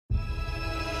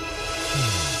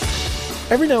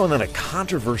Every now and then a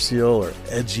controversial or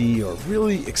edgy or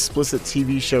really explicit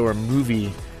TV show or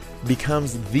movie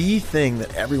becomes the thing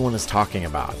that everyone is talking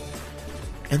about.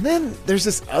 And then there's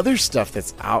this other stuff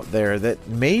that's out there that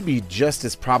may be just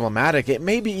as problematic. It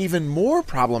may be even more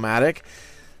problematic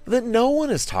that no one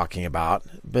is talking about,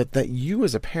 but that you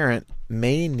as a parent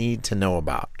may need to know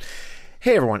about.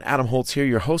 Hey everyone, Adam Holtz here,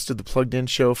 your host of the Plugged In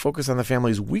Show, focused on the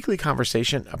family's weekly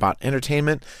conversation about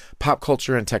entertainment, pop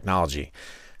culture, and technology.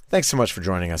 Thanks so much for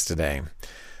joining us today.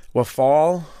 Well,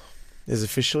 fall is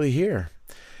officially here.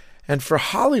 And for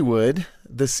Hollywood,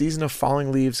 the season of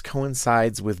falling leaves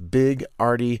coincides with big,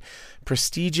 arty,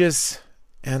 prestigious,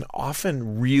 and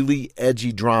often really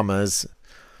edgy dramas,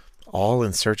 all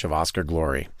in search of Oscar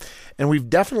glory. And we've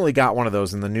definitely got one of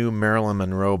those in the new Marilyn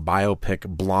Monroe biopic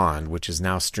Blonde, which is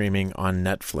now streaming on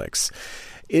Netflix.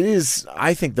 It is,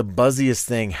 I think, the buzziest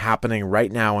thing happening right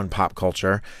now in pop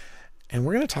culture. And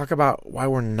we're going to talk about why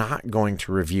we're not going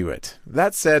to review it.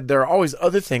 That said, there are always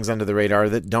other things under the radar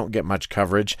that don't get much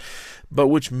coverage, but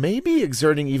which may be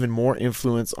exerting even more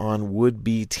influence on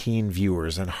would-be teen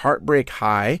viewers. And Heartbreak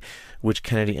High, which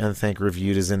Kennedy Unthank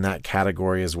reviewed, is in that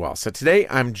category as well. So today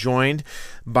I'm joined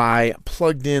by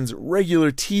Plugged In's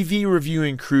regular TV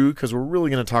reviewing crew, because we're really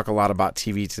going to talk a lot about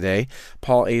TV today.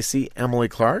 Paul Acey, Emily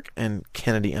Clark, and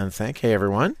Kennedy Unthank. Hey,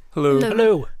 everyone. Hello.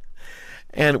 Hello.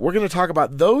 And we're going to talk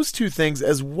about those two things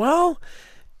as well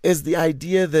as the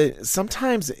idea that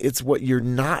sometimes it's what you're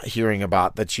not hearing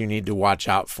about that you need to watch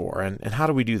out for. And how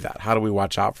do we do that? How do we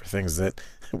watch out for things that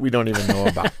we don't even know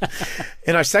about?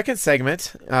 In our second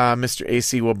segment, Mr.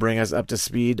 AC will bring us up to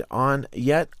speed on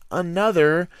yet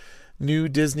another new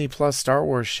Disney Plus Star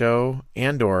Wars show,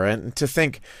 Andor. And to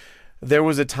think there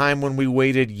was a time when we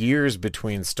waited years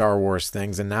between Star Wars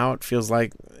things, and now it feels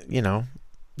like,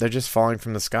 they're just falling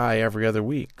from the sky every other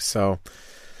week. So,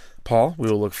 Paul, we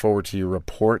will look forward to your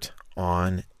report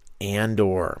on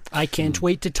Andor. I can't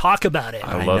wait to talk about it.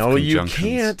 I know you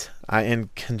can't.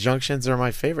 And conjunctions are my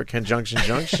favorite. Conjunction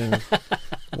junction.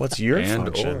 What's your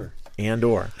function?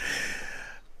 Andor.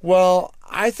 Well,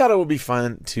 I thought it would be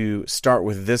fun to start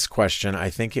with this question.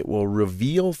 I think it will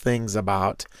reveal things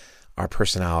about our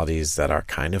personalities that are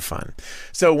kind of fun.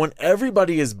 So when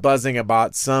everybody is buzzing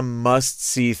about some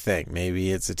must-see thing,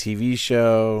 maybe it's a TV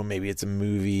show, maybe it's a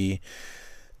movie,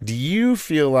 do you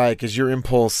feel like, is your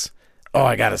impulse,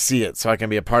 I got to see it so I can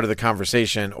be a part of the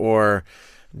conversation? Or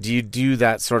do you do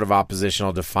that sort of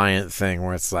oppositional, defiant thing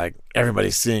where it's like,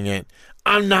 everybody's seeing it,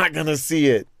 I'm not going to see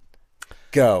it?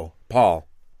 Go, Paul.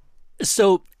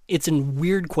 So it's a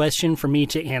weird question for me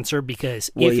to answer because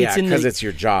because it's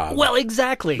your job. Well,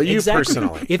 exactly. But you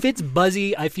personally. If it's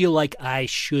buzzy, I feel like I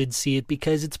should see it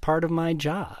because it's part of my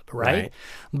job, right?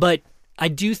 But I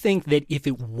do think that if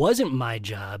it wasn't my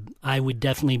job, I would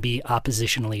definitely be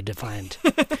oppositionally defiant.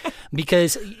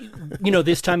 Because,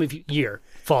 this time of year,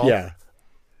 fall,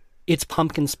 it's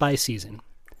pumpkin spice season.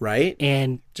 Right?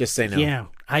 And just say no. Yeah.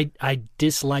 I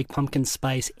dislike pumpkin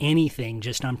spice anything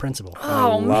just on principle.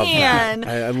 Oh, man.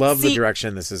 I love the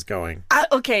direction this is going.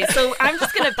 Okay, so I'm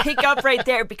just going to pick up right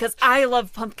there because I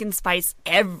love pumpkin spice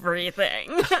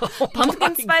everything.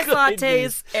 Pumpkin spice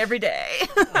lattes every day.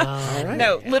 All right.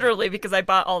 No, literally, because I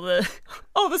bought all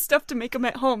the stuff to make them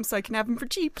at home so I can have them for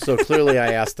cheap. So clearly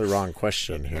I asked the wrong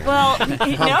question here. Well,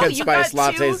 pumpkin spice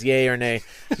lattes, yay or nay?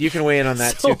 You can weigh in on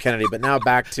that too, Kennedy. But now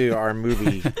back to our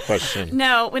movie question.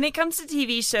 No, when it comes to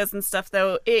TV shows and stuff,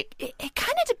 though, it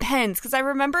kind of depends, because I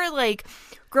remember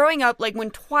growing up, when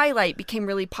Twilight became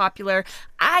really popular,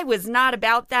 I was not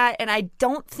about that, and I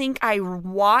don't think I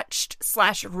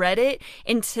watched/read it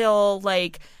until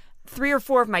 3 or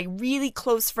 4 of my really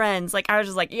close friends. I was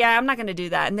just like, yeah, I'm not going to do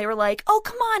that. And they were like, oh,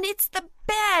 come on, it's the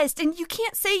best. And you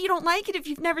can't say you don't like it if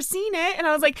you've never seen it. And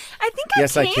I was like, I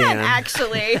think I can,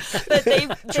 actually. But they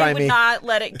would not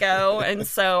let it go. And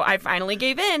so I finally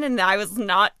gave in, and I was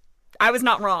not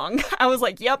wrong. I was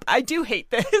like, yep, I do hate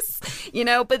this,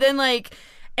 but then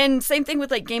and same thing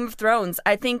with Game of Thrones.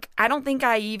 I don't think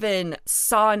I even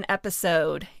saw an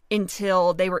episode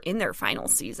until they were in their final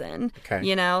season.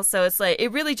 Okay. So it's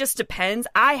it really just depends.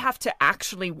 I have to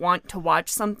actually want to watch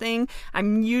something.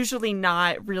 I'm usually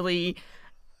not really,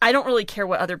 I don't really care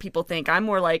what other people think. I'm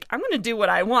more I'm going to do what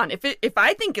I want. If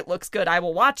I think it looks good, I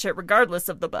will watch it regardless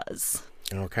of the buzz.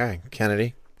 Okay.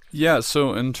 Kennedy? Yeah,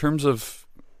 so in terms of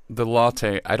the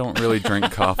latte, I don't really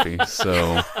drink coffee,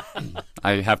 so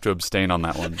I have to abstain on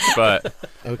that one. But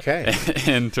okay,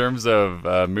 in terms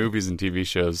of movies and TV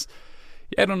shows,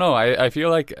 I don't know. I feel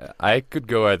like I could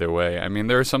go either way. I mean,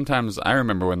 there are sometimes, I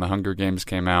remember when the Hunger Games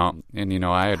came out, and,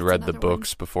 I had read the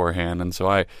books beforehand, and so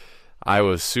I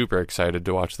was super excited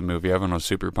to watch the movie. Everyone was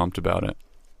super pumped about it.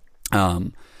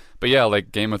 But yeah,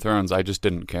 like Game of Thrones, I just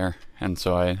didn't care, and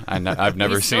so I've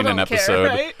never You still seen an don't care, episode.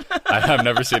 right? I've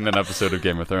never seen an episode of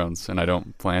Game of Thrones, and I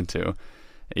don't plan to.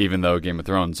 Even though Game of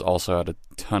Thrones also had a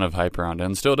ton of hype around it,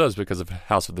 and still does because of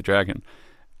House of the Dragon.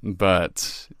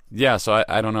 But yeah, so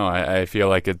I don't know. I feel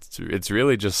like it's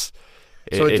really just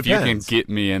So it if you can depends. get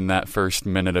me in that first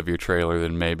minute of your trailer,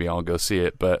 then maybe I'll go see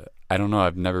it. But I don't know.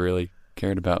 I've never really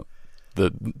cared about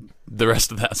the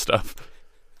rest of that stuff.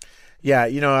 Yeah,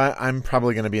 I'm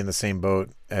probably going to be in the same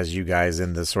boat as you guys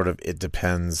in the sort of it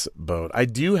depends boat. I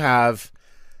do have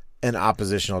an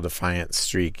oppositional defiant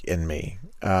streak in me.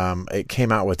 It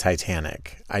came out with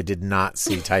Titanic. I did not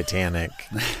see Titanic.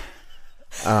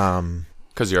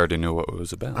 Because you already knew what it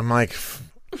was about. I'm like,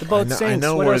 The boat I sinks.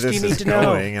 know What where else do this you need is to know?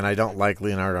 going, and I don't like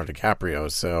Leonardo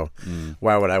DiCaprio, so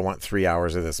why would I want 3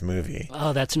 hours of this movie?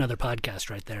 Oh, that's another podcast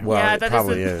right there. Well, Yeah, it that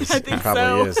probably isn't- is. I It think probably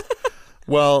so. is.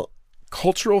 Well,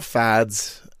 cultural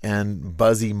fads and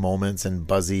buzzy moments and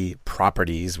buzzy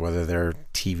properties, whether they're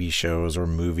TV shows or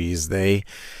movies, they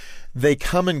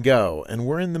come and go. And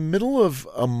we're in the middle of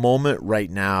a moment right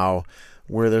now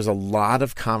where there's a lot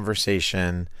of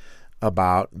conversation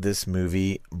about this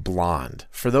movie, Blonde.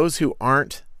 For those who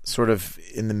aren't sort of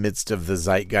in the midst of the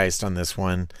zeitgeist on this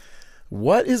one,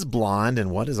 what is Blonde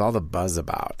and what is all the buzz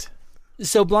about?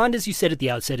 So Blonde, as you said at the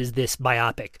outset, is this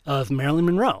biopic of Marilyn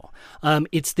Monroe.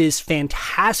 It's this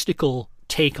fantastical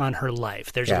take on her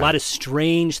life. There's a lot of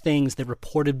strange things that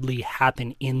reportedly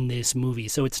happen in this movie.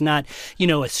 So it's not,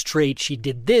 a straight, she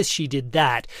did this, she did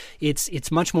that. It's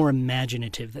much more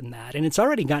imaginative than that. And it's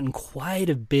already gotten quite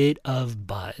a bit of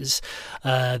buzz.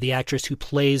 The actress who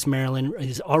plays Marilyn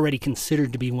is already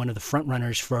considered to be one of the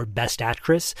frontrunners for Best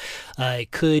Actress.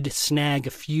 It could snag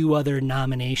a few other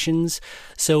nominations.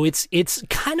 So it's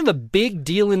kind of a big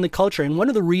deal in the culture. And one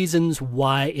of the reasons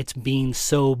why it's being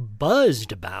so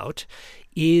buzzed about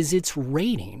is its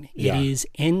rating. Yeah. It is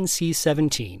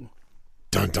NC-17.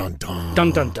 Dun, dun, dun.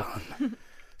 Dun, dun, dun.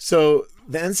 So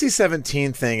the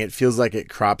NC-17 thing, it feels like it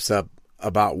crops up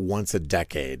about once a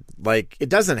decade. Like, it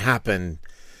doesn't happen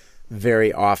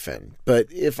very often. But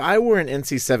if I were an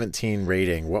NC-17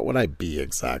 rating, what would I be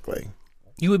exactly?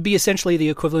 You would be essentially the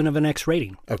equivalent of an X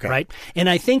rating, Okay. right? And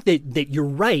I think that you're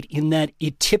right in that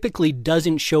it typically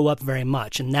doesn't show up very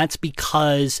much. And that's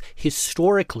because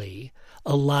historically,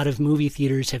 a lot of movie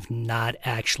theaters have not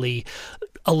actually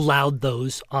allowed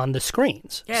those on the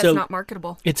screens. Yeah, So it's not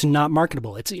marketable. it's not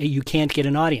marketable. You can't get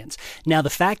an audience. Now,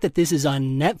 the fact that this is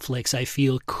on Netflix, I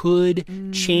feel, could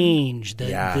change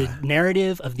the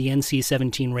narrative of the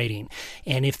NC-17 rating.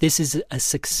 And if this is a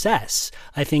success,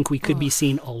 I think we could be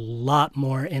seeing a lot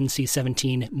more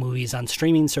NC-17 movies on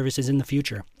streaming services in the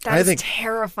future. That I is think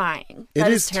terrifying. It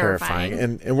That is terrifying.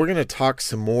 And we're going to talk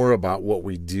some more about what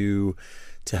we do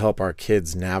to help our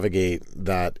kids navigate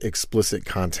that explicit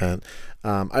content.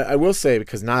 I will say,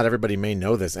 because not everybody may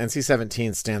know this,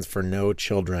 NC-17 stands for No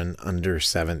Children Under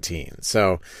 17.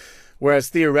 So whereas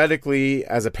theoretically,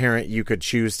 as a parent, you could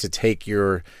choose to take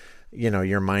your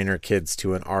minor kids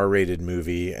to an R-rated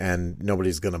movie and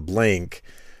nobody's going to blink,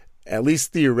 at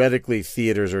least theoretically,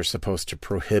 theaters are supposed to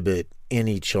prohibit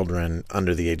any children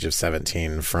under the age of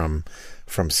 17 from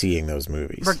seeing those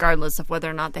movies. regardless of whether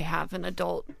or not they have an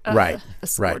adult Right,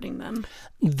 escorting them.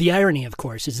 The irony, of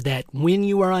course, is that when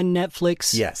you are on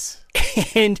Netflix Yes.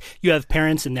 and you have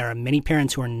parents, and there are many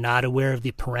parents who are not aware of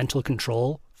the parental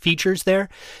control features there,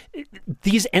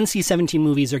 these NC-17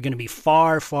 movies are going to be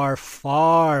far, far,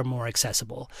 far more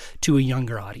accessible to a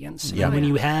younger audience. Yeah. And when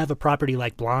you have a property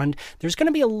like Blonde, there's going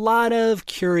to be a lot of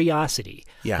curiosity,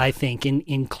 Yeah. I think,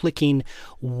 in clicking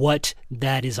what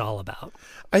that is all about.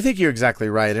 I think you're exactly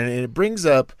right. And it brings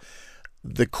up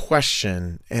the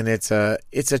question, and it's a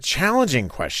challenging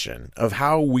question of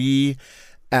how we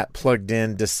at Plugged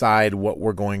In decide what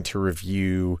we're going to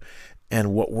review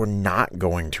and what we're not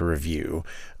going to review.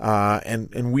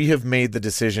 And we have made the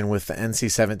decision with the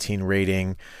NC-17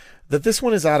 rating that this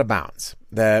one is out of bounds,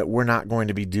 that we're not going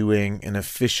to be doing an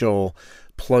official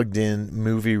Plugged In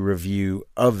movie review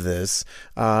of this,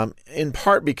 in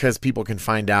part because people can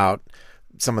find out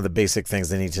some of the basic things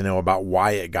they need to know about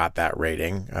why it got that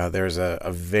rating. There's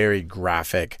a very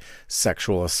graphic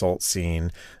sexual assault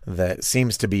scene that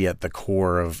seems to be at the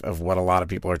core of what a lot of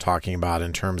people are talking about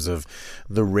in terms of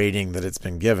the rating that it's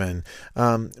been given.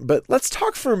 But let's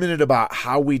talk for a minute about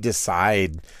how we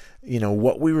decide,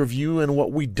 what we review and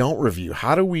what we don't review.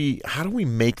 How do we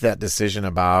make that decision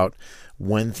about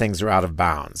when things are out of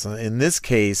bounds? In this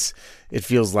case, it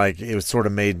feels like it was sort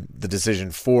of made the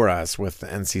decision for us with the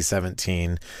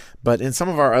NC-17. But in some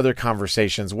of our other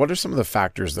conversations, what are some of the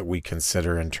factors that we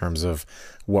consider in terms of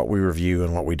what we review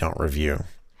and what we don't review?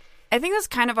 I think that's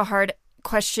kind of a hard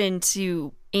question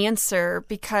to answer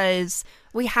because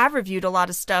we have reviewed a lot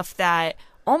of stuff that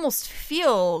almost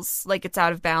feels like it's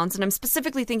out of bounds. And I'm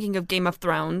specifically thinking of Game of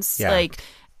Thrones. Yeah. Like,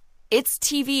 it's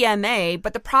TVMA,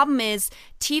 but the problem is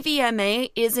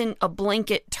TVMA isn't a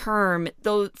blanket term.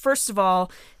 Though, first of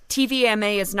all,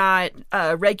 TVMA is not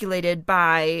regulated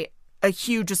by a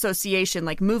huge association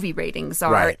like movie ratings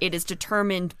are. Right. It is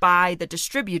determined by the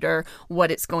distributor what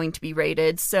it's going to be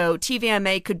rated. So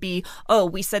TVMA could be, oh,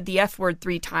 we said the F word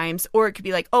 3 times, or it could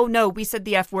be like, oh no, we said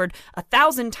the F word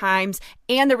 1,000 times,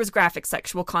 and there was graphic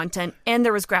sexual content, and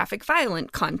there was graphic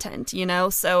violent content, you know?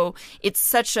 So it's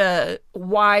such a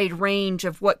wide range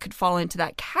of what could fall into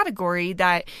that category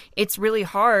that it's really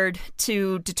hard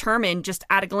to determine just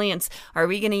at a glance, are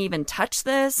we going to even touch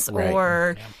this? Right.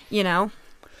 Or, you know?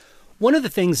 One of the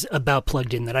things about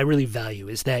Plugged In that I really value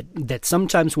is that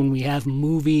sometimes when we have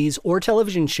movies or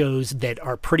television shows that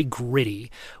are pretty gritty,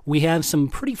 we have some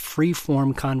pretty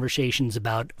free-form conversations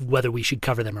about whether we should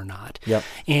cover them or not. Yep.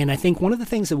 And I think one of the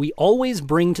things that we always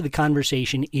bring to the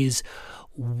conversation is,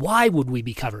 why would we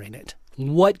be covering it?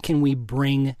 What can we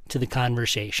bring to the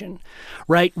conversation?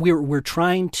 Right? We're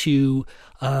trying to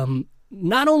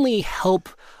not only help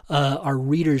our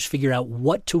readers figure out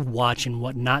what to watch and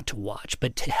what not to watch,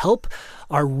 but to help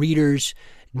our readers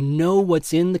know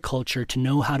what's in the culture, to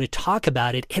know how to talk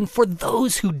about it. And for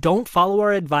those who don't follow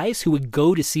our advice, who would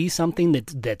go to see something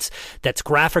that's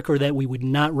graphic or that we would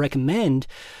not recommend,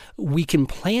 we can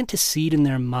plant a seed in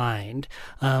their mind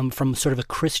from sort of a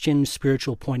Christian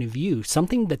spiritual point of view,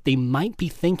 something that they might be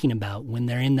thinking about when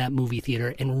they're in that movie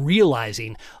theater and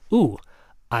realizing, ooh,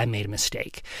 I made a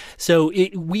mistake. So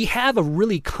we have a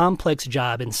really complex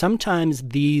job, and sometimes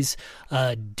these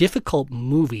difficult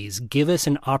movies give us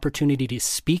an opportunity to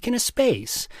speak in a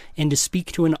space and to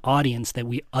speak to an audience that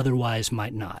we otherwise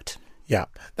might not. Yeah,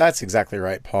 that's exactly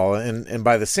right, Paul. And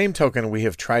by the same token, we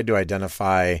have tried to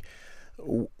identify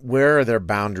where are there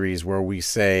boundaries where we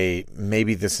say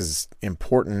maybe this is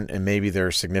important and maybe there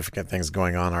are significant things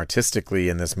going on artistically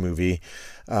in this movie,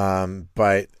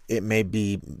 but it may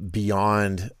be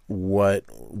beyond what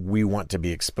we want to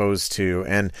be exposed to.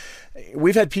 And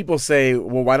we've had people say,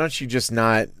 well, why don't you just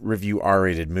not review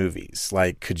R-rated movies?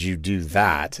 Like, could you do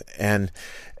that? And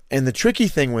the tricky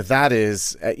thing with that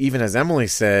is, even as Emily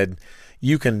said,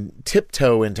 you can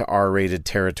tiptoe into R-rated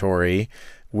territory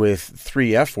with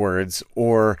 3 F words,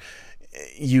 or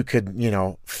you could,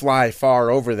 fly far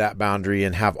over that boundary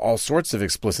and have all sorts of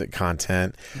explicit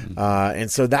content.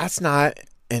 And so that's not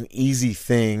an easy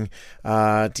thing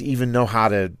to even know how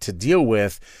to deal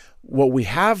with. What we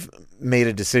have made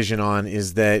a decision on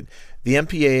is that the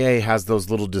MPAA has those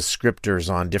little descriptors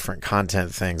on different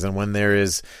content things. And when there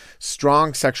is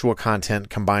strong sexual content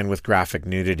combined with graphic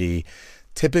nudity,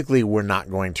 typically we're not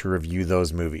going to review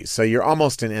those movies. So you're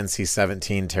almost in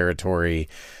NC-17 territory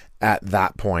at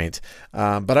that point.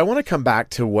 But I want to come back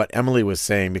to what Emily was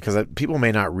saying, because people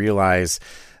may not realize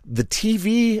the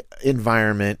TV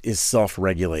environment is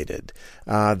self-regulated.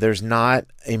 There's not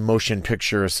a motion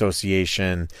picture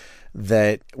association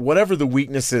that, whatever the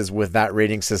weaknesses with that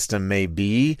rating system may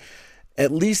be,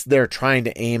 at least they're trying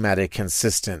to aim at a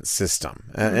consistent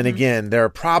system. And again, there are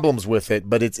problems with it,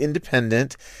 but it's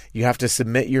independent. You have to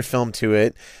submit your film to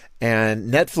it.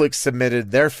 And Netflix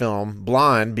submitted their film,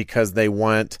 Blonde, because they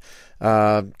want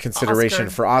consideration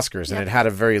for Oscars. And it had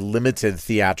a very limited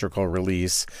theatrical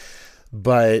release.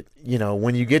 But,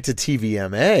 when you get to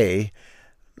TVMA,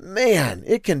 man,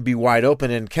 it can be wide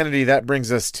open. And Kennedy, that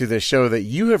brings us to the show that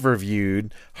you have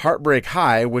reviewed, Heartbreak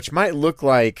High, which might look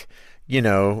like,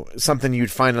 something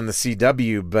you'd find on the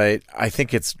CW, but I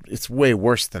think it's way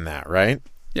worse than that, right?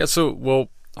 Yeah,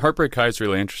 Heartbreak High is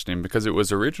really interesting because it was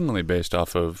originally based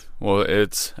off of,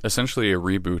 it's essentially a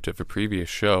reboot of a previous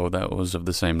show that was of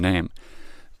the same name.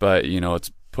 But,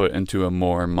 it's put into a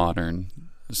more modern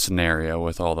scenario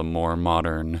with all the more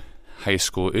modern high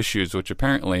school issues, which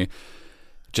apparently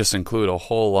just include a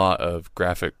whole lot of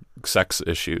graphic sex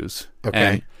issues. Okay.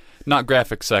 And not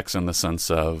graphic sex in the sense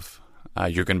of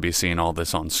you're going to be seeing all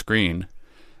this on screen,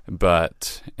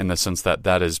 but in the sense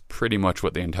that is pretty much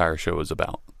what the entire show is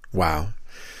about. Wow.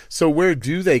 So where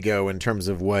do they go in terms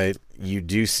of what you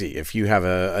do see? If you have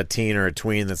a teen or a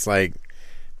tween that's like,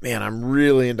 man, I'm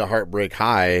really into Heartbreak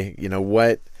High,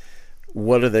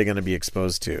 what are they going to be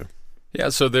exposed to? Yeah,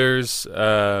 so there's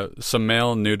some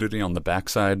male nudity on the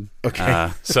backside.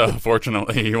 Okay. So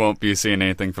fortunately, you won't be seeing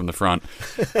anything from the front.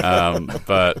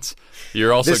 But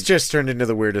you're also... This just turned into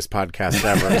the weirdest podcast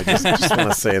ever. I just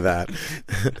want to say that.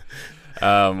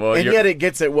 And yet it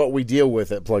gets at what we deal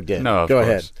with at Plugged In. No, Go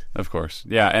ahead. Of course.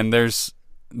 Yeah, and there's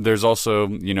also,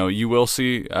 you will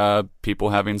see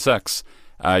people having sex.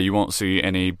 You won't see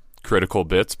any critical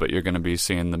bits, but you're going to be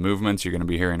seeing the movements. You're going to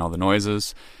be hearing all the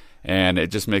noises. And it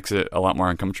just makes it a lot more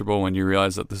uncomfortable when you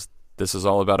realize that this is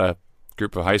all about a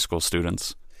group of high school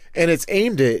students. And it's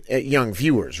aimed at young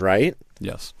viewers, right?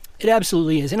 Yes. It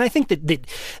absolutely is, and I think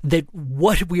that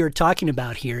what we are talking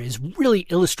about here is really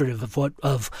illustrative of what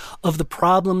of the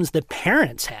problems that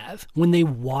parents have when they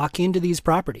walk into these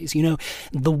properties. You know,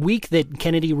 the week that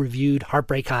Kennedy reviewed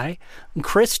Heartbreak High,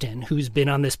 Kristen, who's been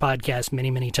on this podcast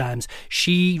many times,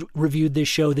 she reviewed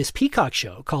this Peacock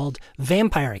show called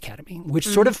Vampire Academy, which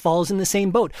sort of falls in the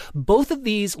same boat. Both of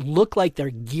these look like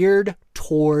they're geared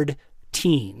toward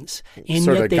teens. And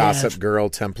sort yet of they Gossip have, Girl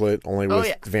template, only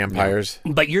with vampires.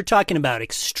 But you're talking about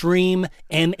extreme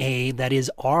MA, that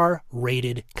is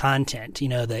R-rated content. You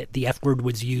know, the F word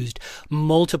was used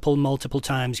multiple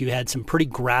times. You had some pretty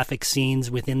graphic scenes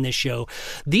within this show.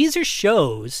 These are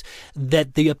shows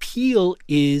that the appeal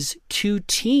is to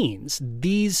teens.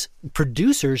 These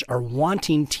producers are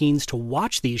wanting teens to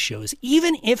watch these shows.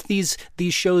 Even if these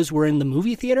shows were in the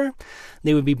movie theater,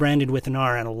 they would be branded with an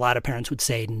R, and a lot of parents would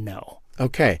say no.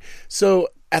 Okay. So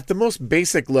at the most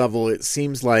basic level, it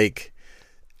seems like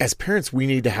as parents, we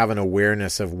need to have an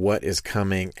awareness of what is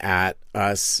coming at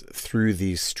us through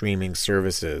these streaming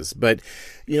services. But,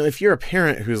 you know, if you're a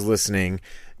parent who's listening,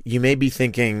 you may be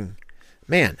thinking,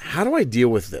 man, how do I deal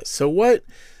with this? So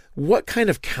what kind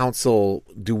of counsel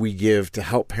do we give to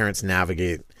help parents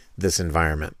navigate this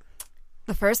environment?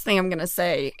 The first thing I'm going to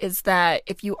say is that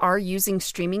if you are using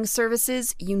streaming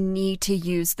services, you need to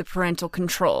use the parental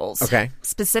controls. Okay.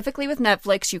 Specifically with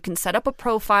Netflix, you can set up a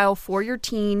profile for your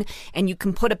teen and you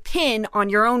can put a pin on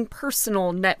your own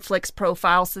personal Netflix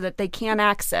profile so that they can't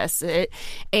access it.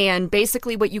 And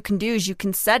basically what you can do is you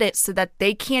can set it so that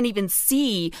they can't even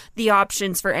see the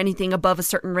options for anything above a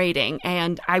certain rating.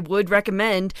 And I would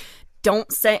recommend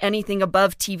don't set anything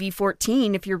above TV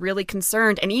 14 if you're really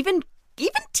concerned. And even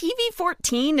TV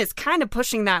 14 is kind of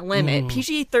pushing that limit.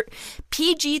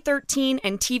 PG-13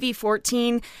 and TV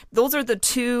 14, those are the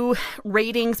two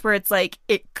ratings where it's like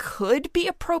it could be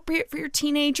appropriate for your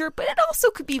teenager, but it also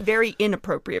could be very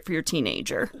inappropriate for your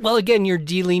teenager. Well, again, you're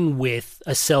dealing with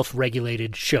a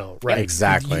self-regulated show, right?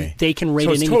 Exactly. They can rate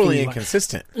so it's anything totally you want.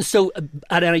 inconsistent. So,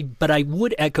 but I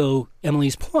would echo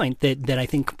Emily's point that I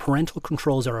think parental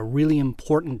controls are a really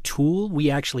important tool.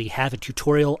 We actually have a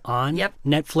tutorial on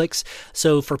Netflix.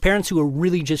 So for parents who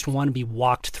really just want to be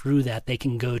walked through that, they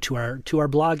can go to our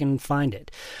blog and find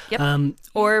it. Yep.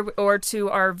 Or to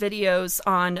our videos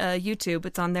on YouTube.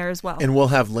 It's on there as well. And we'll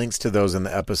have links to those in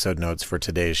the episode notes for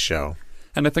today's show.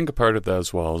 And I think a part of that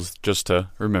as well is just to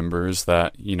remember is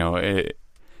that, you know,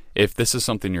 if this is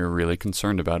something you're really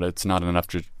concerned about, it's not enough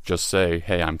to just say,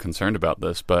 hey, I'm concerned about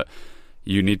this, but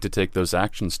you need to take those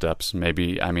action steps.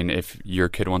 Maybe, I mean, if your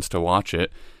kid wants to watch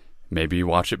it, maybe you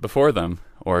watch it before them.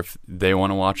 Or if they want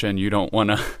to watch it and you don't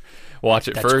want to watch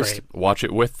it first, watch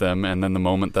it with them. And then the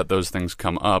moment that those things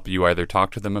come up, you either talk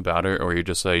to them about it or you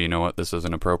just say, you know what, this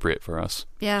isn't appropriate for us.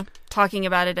 Yeah. Talking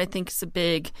about it, I think, is a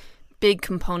big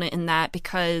component in that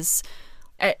because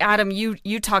Adam,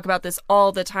 you talk about this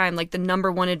all the time. Like the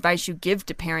number one advice you give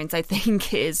to parents, I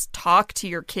think, is talk to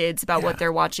your kids about what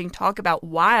they're watching. Talk about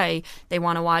why they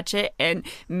want to watch it, and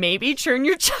maybe turn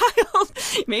your child.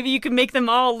 Maybe you can make them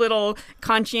all little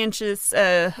conscientious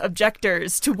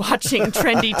objectors to watching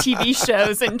trendy TV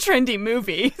shows and trendy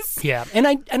movies. Yeah, and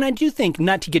I do think,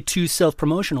 not to get too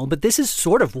self-promotional, but this is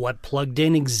sort of what Plugged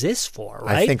In exists for,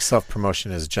 right? I think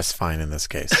self-promotion is just fine in this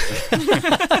case.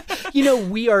 You know,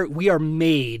 we are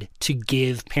made to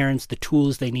give parents the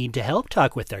tools they need to help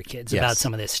talk with their kids about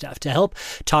some of this stuff, to help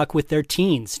talk with their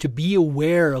teens, to be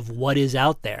aware of what is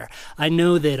out there. I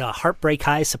know that Heartbreak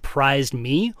High surprised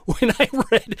me when I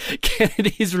read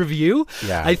Kennedy's review.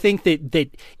 Yeah. I think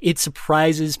that it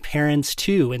surprises parents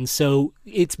too. And so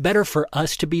it's better for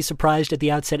us to be surprised at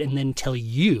the outset and then tell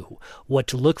you what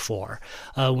to look for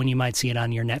when you might see it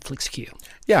on your Netflix queue.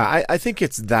 Yeah, I think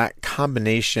it's that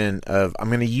combination of, I'm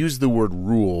going to use the word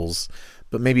rules,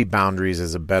 but maybe boundaries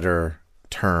is a better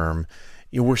term.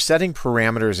 You know, we're setting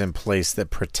parameters in place that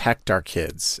protect our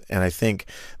kids. And I think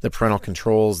the parental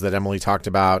controls that Emily talked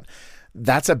about,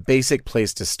 that's a basic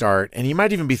place to start. And you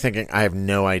might even be thinking, I have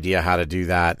no idea how to do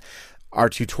that. Our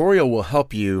tutorial will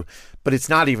help you, but it's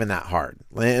not even that hard.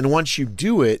 And once you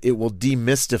do it, it will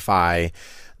demystify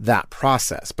that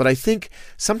process. But I think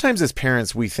sometimes as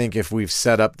parents, we think if we've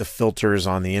set up the filters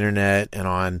on the internet and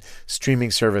on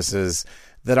streaming services,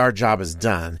 that our job is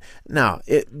done. Now,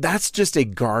 that's just a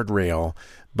guardrail,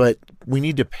 but we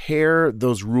need to pair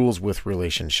those rules with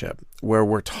relationship, where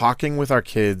we're talking with our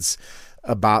kids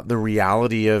about the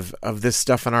reality of this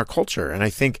stuff in our culture. And I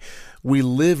think we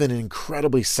live in an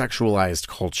incredibly sexualized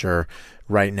culture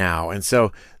right now. And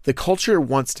so the culture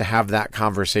wants to have that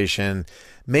conversation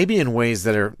maybe in ways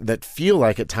that feel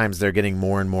like at times they're getting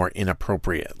more and more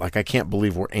inappropriate. Like, I can't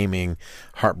believe we're aiming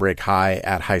Heartbreak High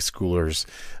at high schoolers.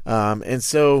 And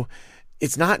so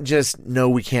it's not just, no,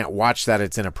 we can't watch that,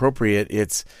 it's inappropriate.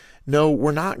 It's, no,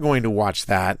 we're not going to watch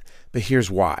that, but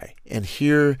here's why. And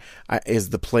here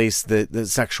is the place that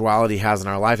sexuality has in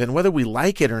our life. And whether we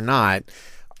like it or not,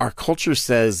 our culture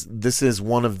says this is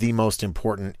one of the most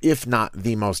important, if not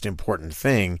the most important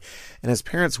thing. And as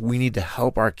parents, we need to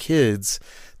help our kids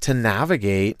to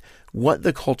navigate what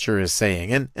the culture is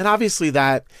saying. And obviously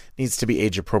that needs to be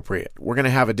age appropriate. We're going to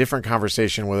have a different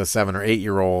conversation with a 7 or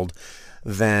 8-year-old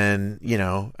than,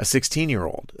 a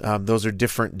 16-year-old. Those are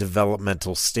different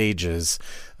developmental stages.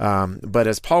 But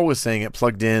as Paul was saying at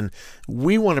Plugged In,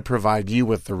 we want to provide you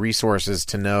with the resources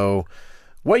to know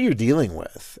what you're dealing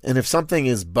with. And if something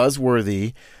is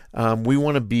buzzworthy, we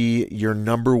want to be your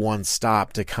number one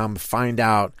stop to come find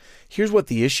out, here's what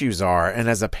the issues are. And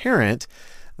as a parent,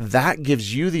 that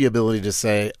gives you the ability to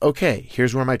say, okay,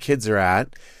 here's where my kids are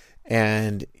at.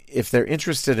 And if they're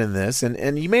interested in this,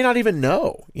 and you may not even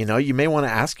know, you may want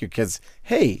to ask your kids,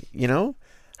 hey,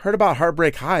 heard about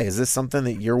Heartbreak High. Is this something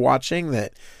that you're watching,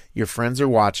 that your friends are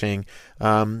watching?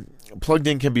 Plugged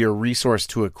In can be a resource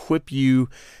to equip you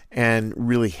and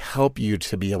really help you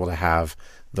to be able to have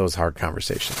those hard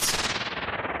conversations.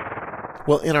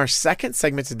 Well, in our second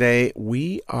segment today,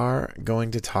 we are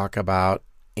going to talk about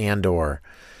Andor.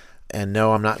 And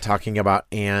no, I'm not talking about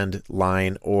and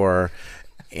line or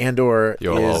Andor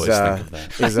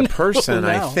is a person,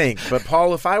 I think. But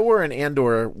Paul, if I were an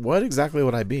Andor, what exactly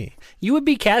would I be? You would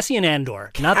be Cassian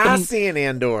Andor. Cassian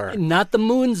Andor. Not the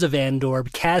moons of Andor,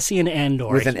 but Cassian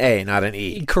Andor. With an A, not an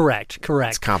E. Correct.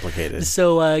 It's complicated.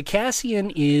 So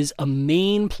Cassian is a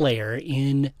main player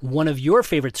in one of your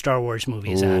favorite Star Wars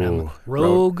movies, Adam.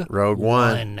 Rogue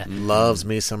One. Loves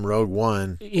me some Rogue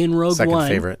One. In Rogue Second One.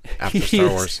 favorite after Star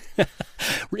Wars.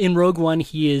 In Rogue One,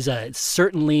 he is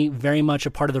certainly very much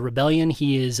a part of the rebellion.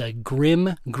 He is a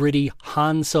grim, gritty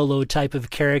Han Solo type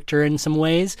of character in some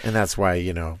ways. And that's why,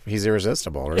 he's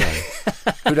irresistible, really.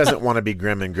 Who doesn't want to be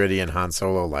grim and gritty and Han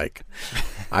Solo like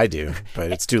I do?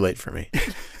 But it's too late for me.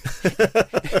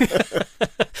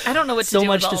 I don't know what to do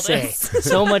with all this.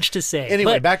 So much to say.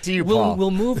 Anyway, back to you, Paul. We'll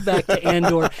move back to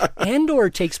Andor. Andor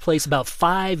takes place about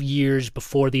 5 years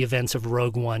before the events of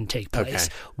Rogue One take place.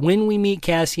 Okay. When we meet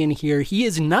Cassian here, he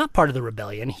is not part of the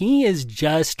rebellion. He is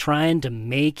just trying to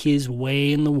make his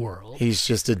way in the world. He's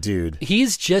just a dude.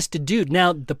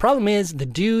 Now, the problem is the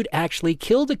dude actually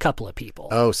killed a couple of people.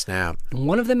 Oh, snap.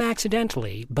 One of them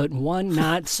accidentally, but one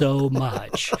not so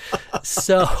much.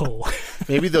 So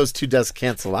maybe those two deaths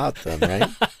cancel out then, right?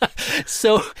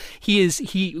 So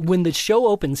when the show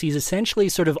opens, he's essentially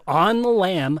sort of on the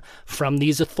lam from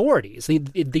these authorities.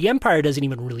 The Empire doesn't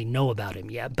even really know about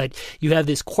him yet, but you have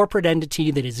this corporate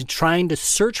entity that is trying to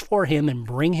search for him and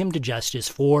bring him to justice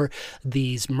for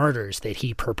these murders that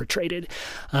he perpetrated.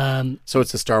 So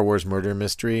it's a Star Wars murder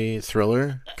mystery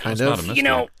thriller, kind of? Not a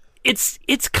mystery.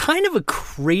 It's kind of a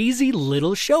crazy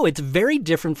little show. It's very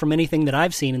different from anything that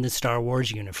I've seen in the Star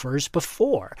Wars universe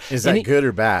before. Is that good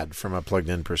or bad from a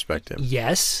plugged-in perspective?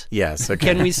 Yes. Yes,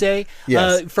 okay. Can we say?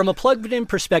 Yes. From a plugged-in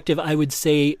perspective, I would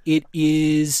say it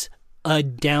is a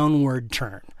downward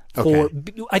turn. Okay.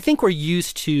 I think we're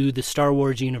used to the Star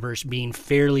Wars universe being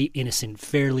fairly innocent,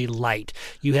 fairly light.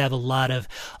 You have a lot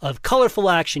of colorful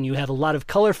action. You have a lot of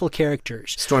colorful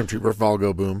characters. Stormtrooper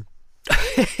Volgo Boom.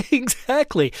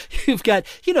 Exactly. You've got,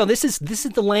 this is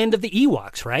the land of the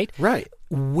Ewoks, right? Right.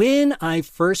 When I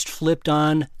first flipped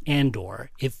on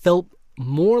Andor, it felt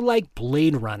more like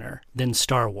Blade Runner than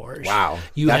Star Wars. Wow.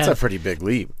 That's a pretty big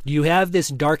leap. You have this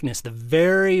darkness. The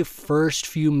very first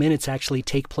few minutes actually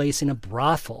take place in a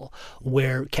brothel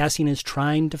where Cassian is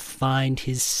trying to find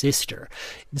his sister.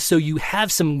 So you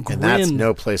have some grim... And that's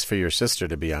no place for your sister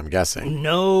to be, I'm guessing.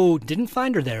 No, didn't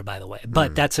find her there, by the way.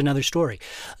 But that's another story.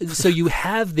 So you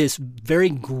have this very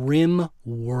grim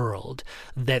world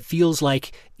that feels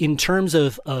like, in terms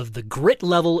of the grit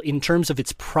level, in terms of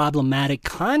its problematic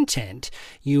content,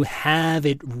 you have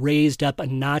it raised up a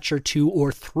notch or 2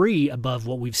 or 3 above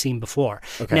what we've seen before.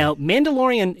 Okay. Now,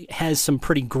 Mandalorian has some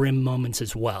pretty grim moments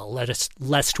as well,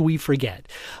 lest we forget.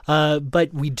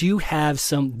 But we do have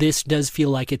some, this does feel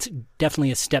like it's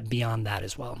definitely a step beyond that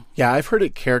as well. Yeah, I've heard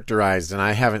it characterized, and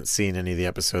I haven't seen any of the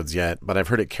episodes yet, but I've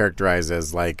heard it characterized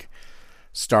as like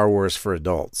Star Wars for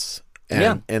adults.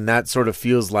 And that sort of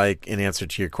feels like, in answer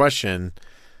to your question,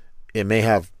 it may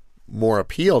have more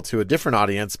appeal to a different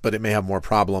audience, but it may have more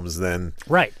problems than...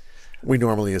 Right. we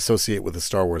normally associate with the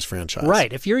Star Wars franchise.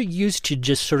 Right. If you're used to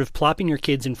just sort of plopping your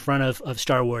kids in front of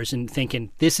Star Wars and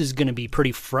thinking this is going to be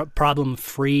pretty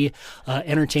problem-free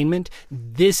entertainment,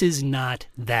 this is not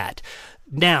that.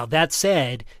 Now, that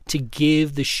said, to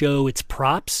give the show its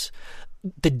props,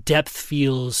 the depth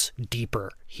feels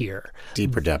deeper here.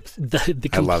 Deeper depth. The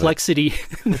complexity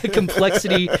the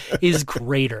complexity is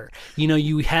greater.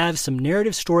 You have some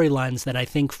narrative storylines that I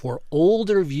think for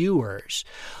older viewers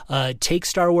take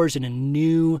Star Wars in a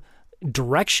new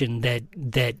direction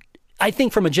that I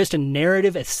think from just a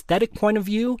narrative aesthetic point of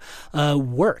view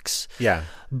works. Yeah.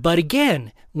 But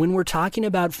again, when we're talking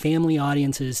about family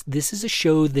audiences, this is a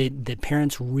show that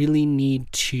parents really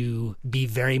need to be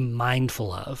very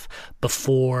mindful of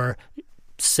before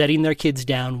setting their kids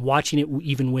down, watching it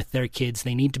even with their kids.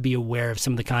 They need to be aware of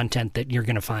some of the content that you're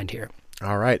going to find here.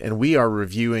 All right. And we are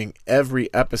reviewing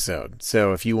every episode.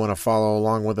 So if you want to follow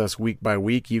along with us week by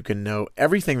week, you can know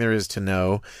everything there is to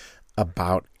know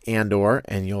about Andor,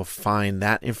 and you'll find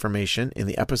that information in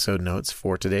the episode notes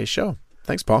for today's show.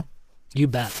 Thanks, Paul. You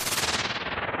bet.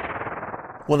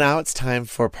 Well, now it's time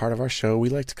for a part of our show we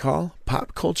like to call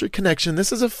Pop Culture Connection.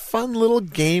 This is a fun little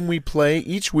game we play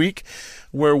each week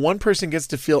where one person gets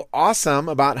to feel awesome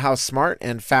about how smart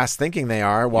and fast-thinking they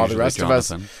are while the rest of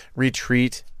us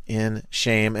retreat in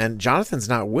shame. And Jonathan's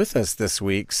not with us this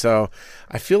week, so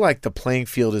I feel like the playing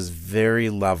field is very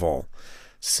level.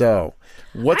 So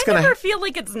what's going to... I never feel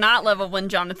like it's not level when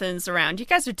Jonathan's around. You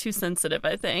guys are too sensitive,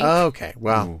 I think. Okay,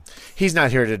 well, he's not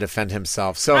here to defend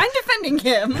himself. So I'm defending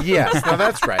him. Yes, no,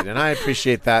 that's right, and I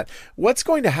appreciate that. What's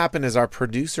going to happen is our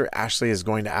producer, Ashley, is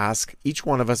going to ask each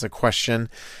one of us a question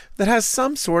that has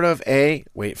some sort of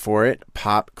wait for it,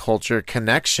 pop culture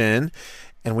connection,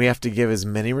 and we have to give as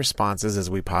many responses as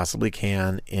we possibly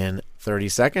can in 30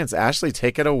 seconds. Ashley,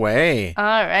 take it away. All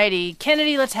righty.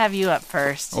 Kennedy, let's have you up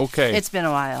first. Okay. It's been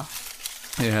a while.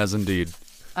 It has indeed.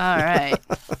 All right.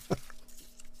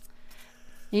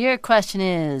 Your question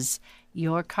is,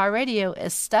 your car radio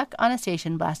is stuck on a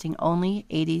station blasting only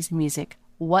 80s music.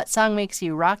 What song makes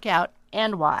you rock out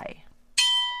and why?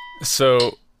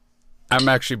 So I'm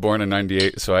actually born in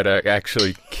 98, so I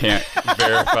actually can't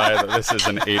verify that this is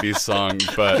an 80s song.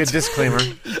 But Good disclaimer.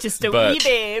 Just a wee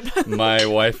babe. My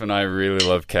wife and I really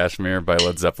love Kashmir by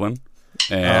Led Zeppelin.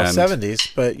 And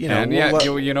 70s, but you know,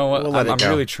 you know what? I'm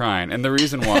really trying, and the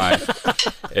reason why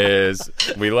is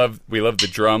we love the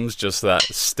drums, just that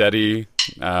steady,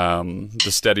 the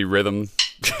steady rhythm.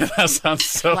 That sounds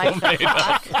so made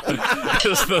up.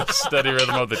 Just the steady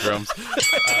rhythm of the drums,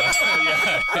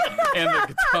 and the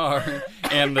guitar,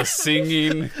 and the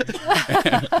singing.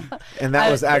 And that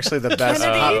was actually the best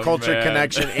pop culture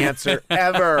connection answer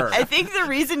ever. I think the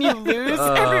reason you lose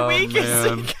every week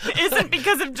isn't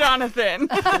because of Jonathan.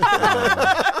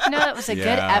 No, it was a good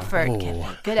effort.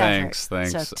 Good effort.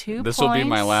 Thanks. So 2 points. This will be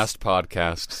my last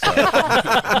podcast. So.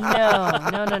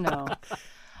 No.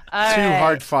 All Two right.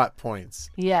 hard-fought points.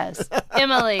 Yes.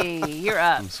 Emily, you're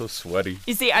up. I'm so sweaty.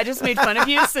 You see, I just made fun of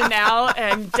you, so now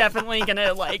I'm definitely going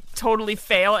to, totally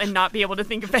fail and not be able to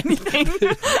think of anything.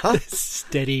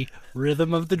 Steady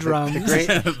rhythm of the drums.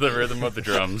 The rhythm of the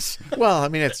drums. Well, I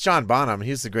mean, it's John Bonham.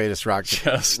 He's the greatest rock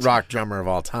drummer of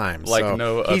all time. Like so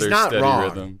no other he's not steady wrong.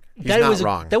 rhythm. He's not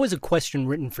wrong. That was a question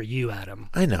written for you, Adam.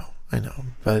 I know.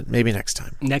 But maybe next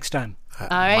time. Next time. All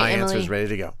right, my Emily. answer's ready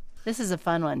to go. This is a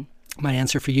fun one. My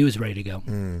answer for you is ready to go.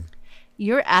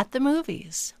 You're at the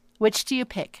movies. Which do you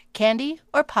pick, candy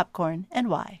or popcorn, and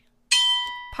why?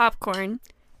 Popcorn.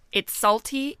 It's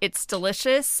salty, it's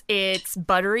delicious, it's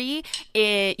buttery,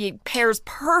 it pairs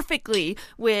perfectly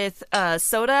with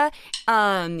soda.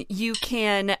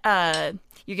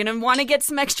 You're going to want to get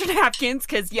some extra napkins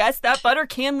because, yes, that butter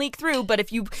can leak through. But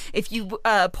if you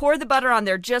pour the butter on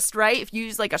there just right, if you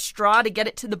use a straw to get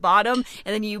it to the bottom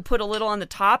and then you put a little on the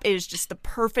top, it is just the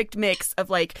perfect mix of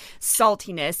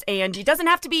saltiness. And it doesn't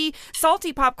have to be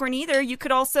salty popcorn either. You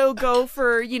could also go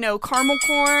for, caramel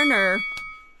corn or...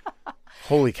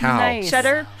 Holy cow. Nice.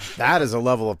 Cheddar. That is a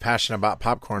level of passion about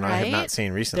popcorn I have Right? not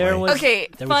seen recently. Okay,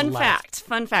 there was a fun lot.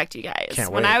 fact, you guys.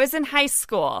 Can't When wait. I was in high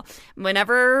school,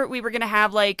 whenever we were going to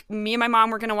have, me and my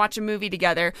mom were going to watch a movie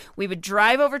together, we would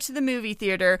drive over to the movie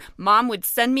theater. Mom would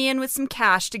send me in with some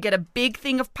cash to get a big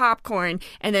thing of popcorn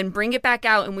and then bring it back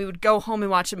out, and we would go home and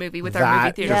watch a movie with our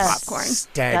movie theater is popcorn.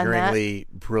 Staggeringly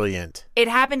brilliant. It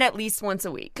happened at least once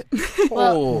a week.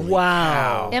 Holy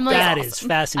Wow. cow. Emily, That is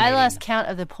fascinating. I lost count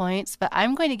of the points, but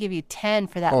I'm going to give you 10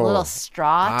 for that little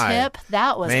straw tip.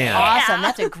 That was man. awesome.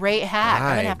 That's a great hack.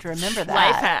 I'm going to have to remember that.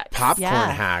 Life hack. Popcorn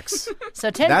Yeah. hacks. So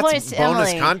 10 That's points to bonus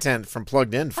Emily. content from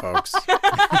Plugged In, folks.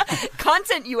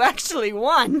 Content you actually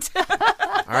want. All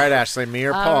right, Ashley, me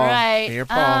or Paul? All right. Me or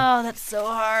Paul? Oh, that's so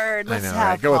hard. Let's know, have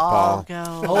right? Go with Paul. go.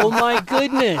 Oh my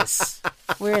goodness.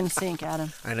 We're in sync,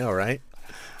 Adam. I know, right?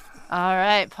 All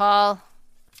right, Paul.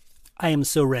 I am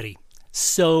so ready.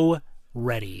 So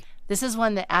ready. This is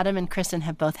one that Adam and Kristen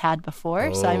have both had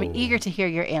before, so I'm eager to hear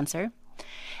your answer.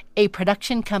 A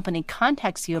production company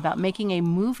contacts you about making a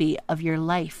movie of your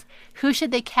life. Who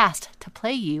should they cast to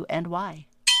play you and why?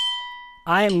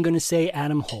 I am going to say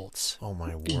Adam Holtz Oh,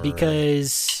 my word.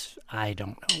 because I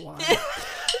don't know why.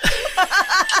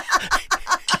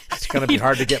 It's going to be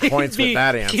hard to get points with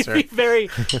that answer.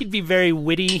 He'd be very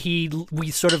witty.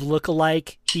 We sort of look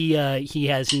alike. He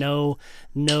has no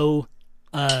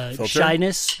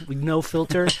shyness, no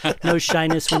filter, no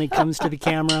shyness when it comes to the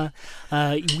camera.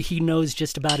 He knows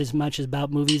just about as much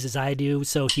about movies as I do,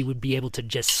 so he would be able to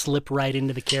just slip right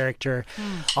into the character.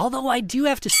 Although I do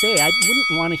have to say, I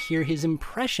wouldn't want to hear his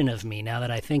impression of me now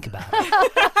that I think about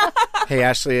it. Hey,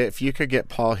 Ashley, if you could get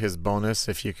Paul his bonus,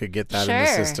 if you could get that in the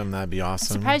Sure. system, that'd be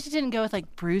awesome. Surprised you didn't go with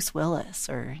like Bruce Willis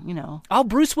or, Oh,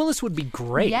 Bruce Willis would be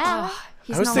great. Yeah.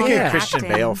 He's I was no thinking longer Christian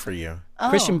acting. Bale for you.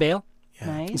 Christian Bale.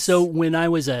 Nice. So when I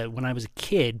was a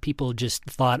kid, people just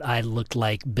thought I looked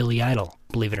like Billy Idol,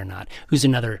 believe it or not, who's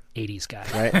another 80s guy.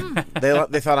 Right?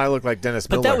 they thought I looked like Dennis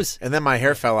But Miller. that was- And then my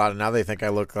hair fell out, and now they think I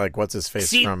look like what's-his-face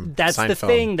See, from that's Seinfeld. the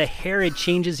thing. The hair, it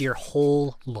changes your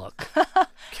whole look.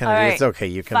 Kennedy, All right. it's okay.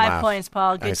 You can 5 laugh. points,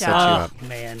 Paul. I Good set job. you up.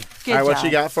 Man. Good All right, what job.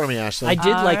 you got for me, Ashley? I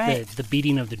did All like right. the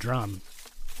beating of the drum,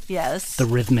 Yes. the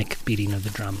rhythmic beating of the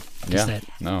drum. Just Yeah. that.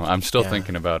 No, I'm still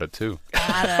thinking about it too.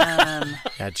 Adam.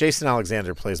 Yeah, Jason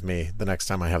Alexander plays me the next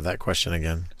time I have that question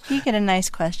again. You get a nice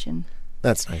question.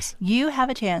 That's nice. You have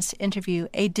a chance to interview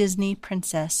a Disney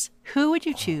princess. Who would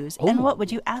you choose and what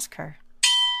would you ask her?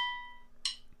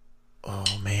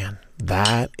 Oh, man.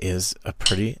 That is a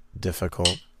pretty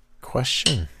difficult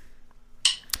question.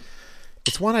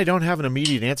 It's one I don't have an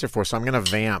immediate answer for, so I'm going to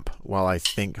vamp while I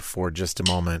think for just a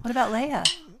moment. What about Leia?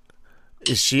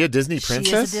 Is she a Disney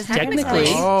princess? She is a Disney Technically.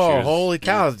 princess. Oh, She was- holy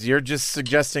cow. You're just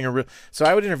suggesting a real... So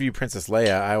I would interview Princess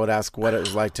Leia. I would ask what it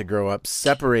was like to grow up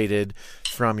separated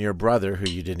from your brother, who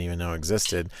you didn't even know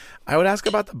existed. I would ask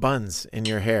about the buns in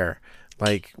your hair.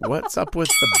 Like, what's up with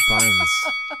the buns?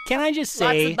 Can I just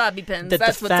Lots say of bobby pins. that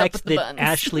That's the what's up fact with the that buns.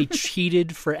 Ashley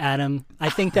cheated for Adam,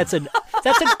 I think that's an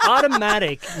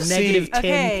automatic negative 10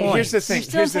 Okay. points. Here's the thing. You're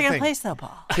still Here's the second thing. place, though,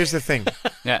 Paul. Here's the thing.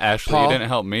 Yeah, Ashley, Paul? you didn't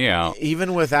help me out.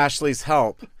 Even with Ashley's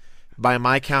help, by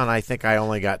my count, I think I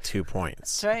only got 2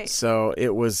 points. That's right. So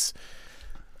it was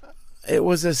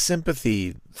a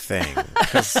sympathy thing.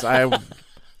 Because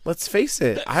let's face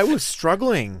it, I was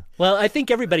struggling. Well, I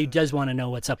think everybody does want to know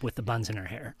what's up with the buns in her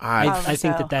hair. I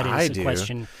think so. that I is do. a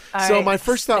question. All So right. my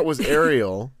first thought was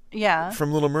Ariel Yeah.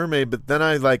 from Little Mermaid, but then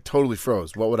I totally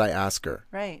froze. What would I ask her?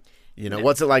 Right. You know,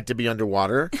 what's it like to be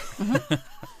underwater?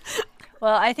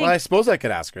 Well, I think Well, I suppose I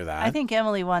could ask her that. I think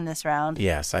Emily won this round.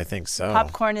 Yes, I think so.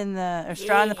 Popcorn in the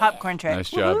straw in the popcorn trick. Nice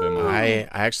job, Emily. I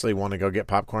actually want to go get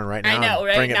popcorn right now. I know, and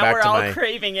right? Bring it Now back we're to all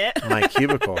craving it. my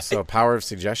cubicle. So power of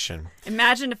suggestion.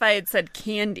 Imagine if I had said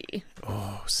candy.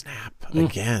 Oh, snap.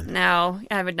 Again. No,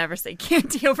 I would never say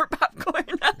candy over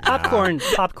popcorn.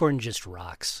 Popcorn just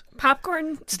rocks.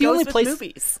 Popcorn It's goes with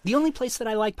movies. The only place that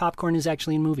I like popcorn is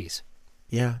actually in movies.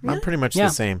 Yeah, I'm pretty much Yeah.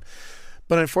 the same.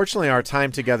 But unfortunately, our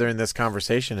time together in this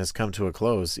conversation has come to a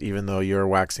close, even though you're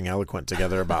waxing eloquent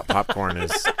together about popcorn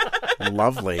is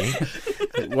lovely.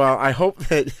 Well, I hope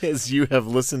that as you have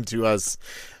listened to us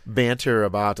banter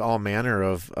about all manner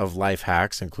of life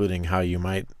hacks, including how you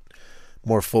might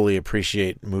more fully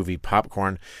appreciate movie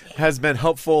popcorn, has been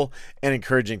helpful and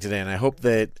encouraging today. And I hope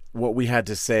that what we had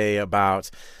to say about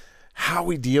how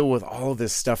we deal with all of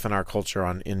this stuff in our culture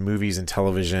in movies and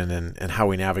television and how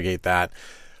we navigate that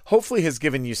hopefully has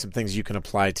given you some things you can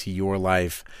apply to your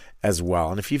life as well.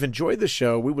 And if you've enjoyed the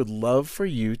show, we would love for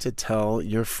you to tell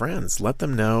your friends. Let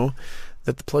them know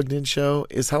that the Plugged In Show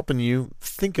is helping you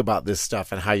think about this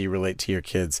stuff and how you relate to your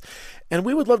kids. And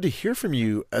we would love to hear from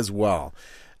you as well.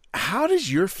 How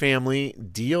does your family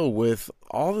deal with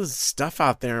all the stuff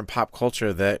out there in pop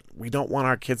culture that we don't want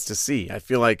our kids to see? I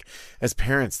feel like as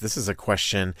parents, this is a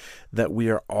question that we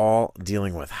are all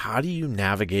dealing with. How do you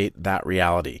navigate that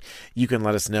reality? You can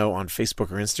let us know on Facebook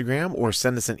or Instagram or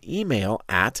send us an email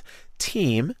at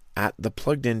team at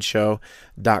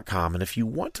thepluggedinshow.com. And if you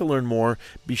want to learn more,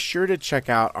 be sure to check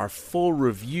out our full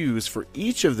reviews for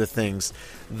each of the things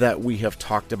that we have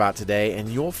talked about today, and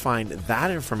you'll find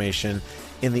that information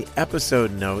in the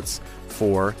episode notes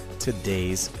for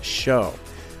today's show.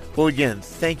 Well, again,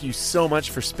 thank you so much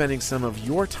for spending some of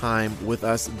your time with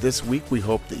us this week. We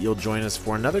hope that you'll join us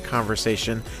for another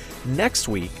conversation next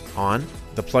week on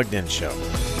The Plugged In Show.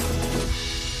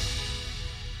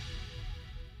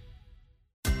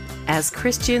 As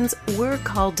Christians, we're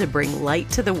called to bring light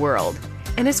to the world.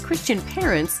 And as Christian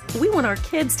parents, we want our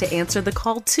kids to answer the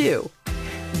call too.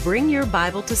 Bring Your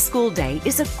Bible to School Day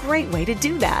is a great way to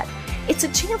do that. It's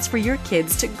a chance for your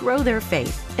kids to grow their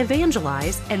faith,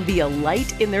 evangelize, and be a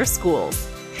light in their schools.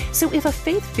 So if a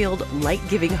faith-filled,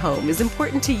 light-giving home is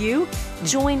important to you,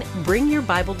 join Bring Your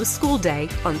Bible to School Day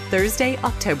on Thursday,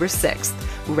 October 6th.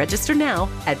 Register now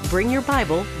at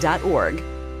bringyourbible.org.